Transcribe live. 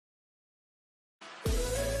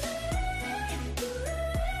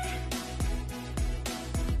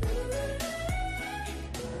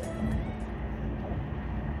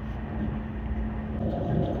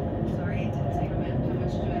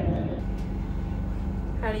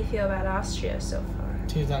How do you feel about Austria so far?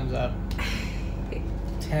 2 thumbs up.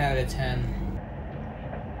 10 out of 10.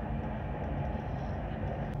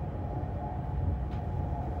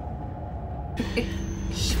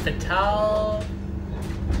 Spital.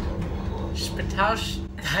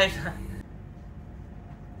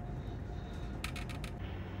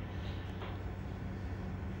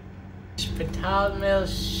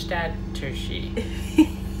 Spitalmilchstadterschi.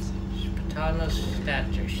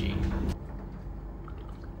 Spitalmilchstadterschi.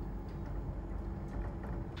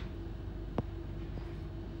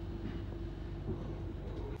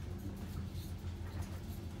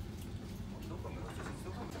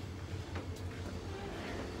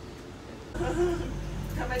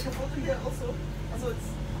 Can I make a photo here also? So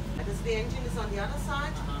it's the engine is on the other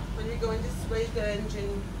side. When you go in this way, the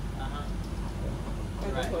engine.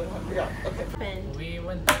 Right. Yeah. Okay. We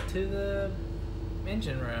went to the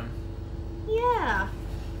engine room. Yeah.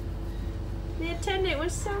 The attendant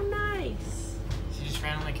was so nice. She just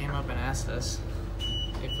randomly came up and asked us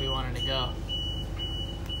if we wanted to go.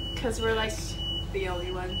 Because we're like the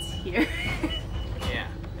only ones here. Yeah,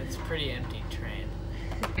 it's a pretty empty train.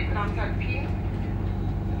 Contact P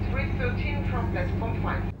 313 from platform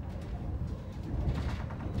 5.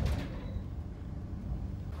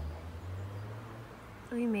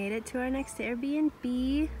 We made it to our next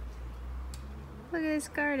Airbnb. Look at this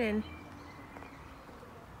garden.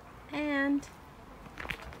 And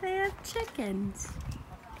they have chickens.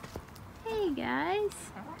 Hey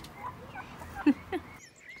guys.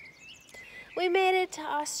 We made it to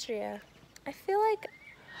Austria. I feel like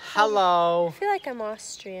Hello. I'm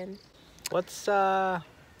Austrian. What's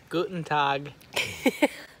Guten Tag?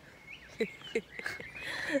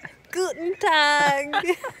 Guten Tag.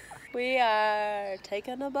 We are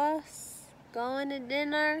taking a bus, going to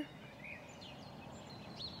dinner,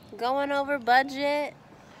 going over budget.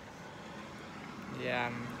 Yeah,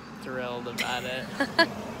 I'm thrilled about it.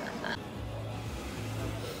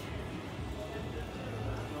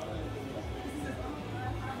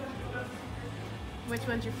 Which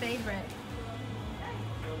one's your favorite?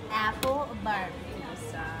 Apple or barbecue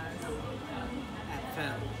sauce?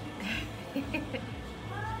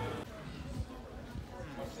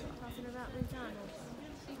 Talking about McDonald's.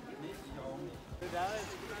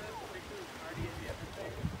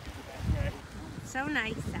 So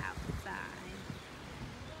nice outside.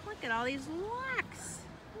 Look at all these rocks.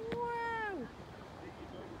 Wow.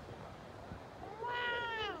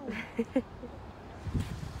 Wow.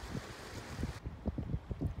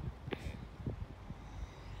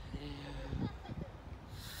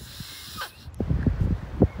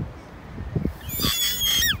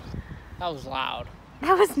 That was loud.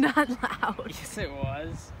 That was not loud. Yes, it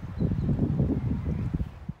was.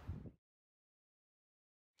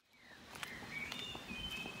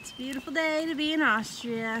 It's a beautiful day to be in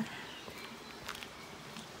Austria.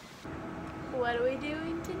 What are we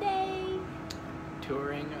doing today?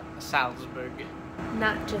 Touring Salzburg.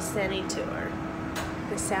 Not just any tour.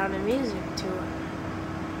 The Sound of Music tour.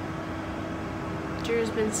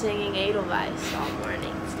 Drew's been singing Edelweiss all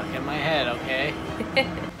morning. Stuck in my head, okay?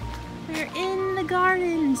 We're in the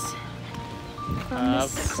gardens from the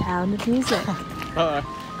Sound of Music. Whoa,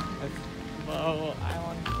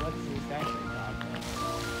 Island, what's this actually called?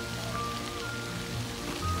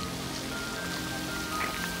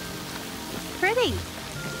 Pretty.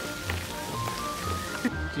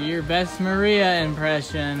 Do your best Maria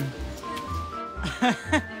impression.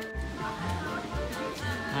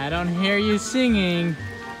 I don't hear you singing.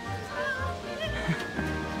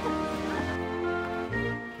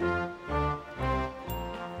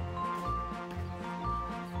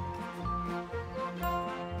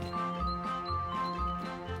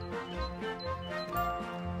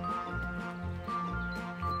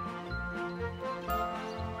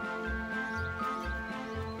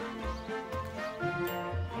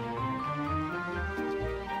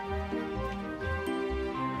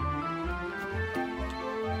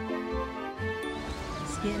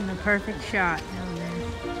 Getting the perfect shot down there.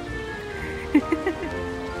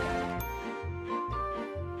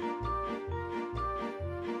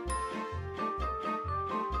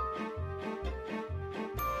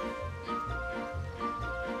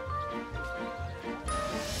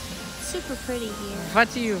 Super pretty here.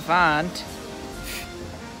 What do you want?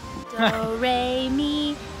 Do, re,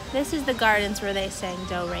 mi. This is the gardens where they sang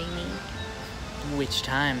do, re, mi. Which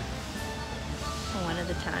time? One of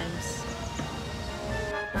the times.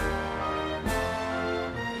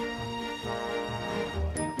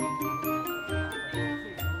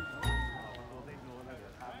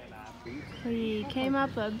 We came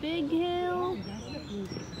up a big hill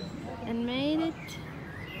and made it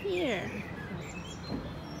here.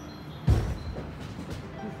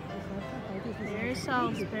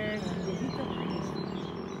 Salzburg.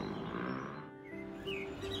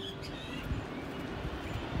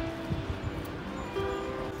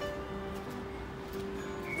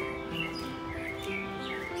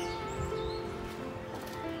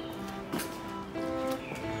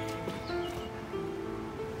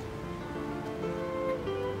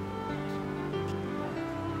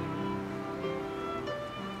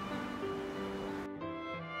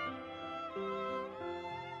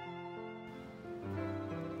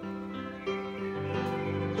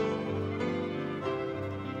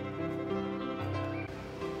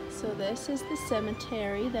 So this is the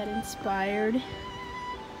cemetery that inspired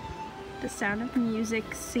the Sound of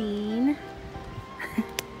Music scene.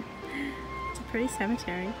 It's a pretty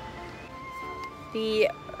cemetery. The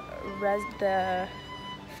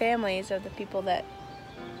families of the people that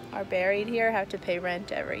are buried here have to pay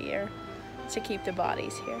rent every year to keep the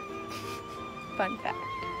bodies here. Fun fact.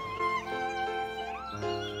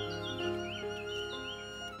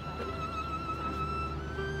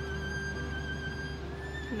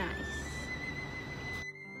 Nice.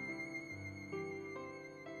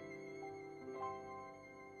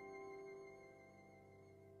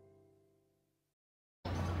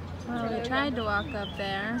 Well, we tried to walk up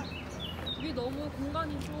there,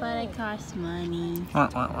 but it costs money.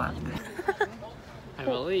 I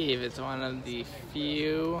believe it's one of the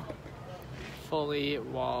few fully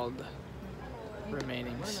walled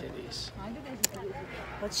remaining cities.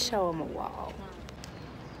 Let's show them a wall.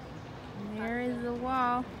 There is the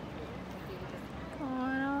wall.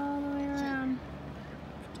 Going all the way around.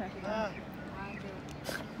 Protect them.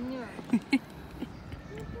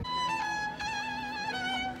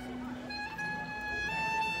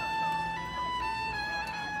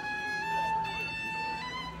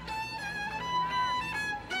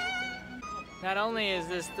 Not only is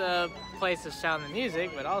this the place of Sound of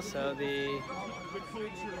Music, but also the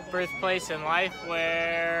birthplace in life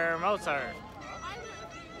where Mozart.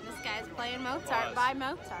 This guy's playing Mozart by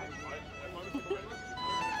Mozart.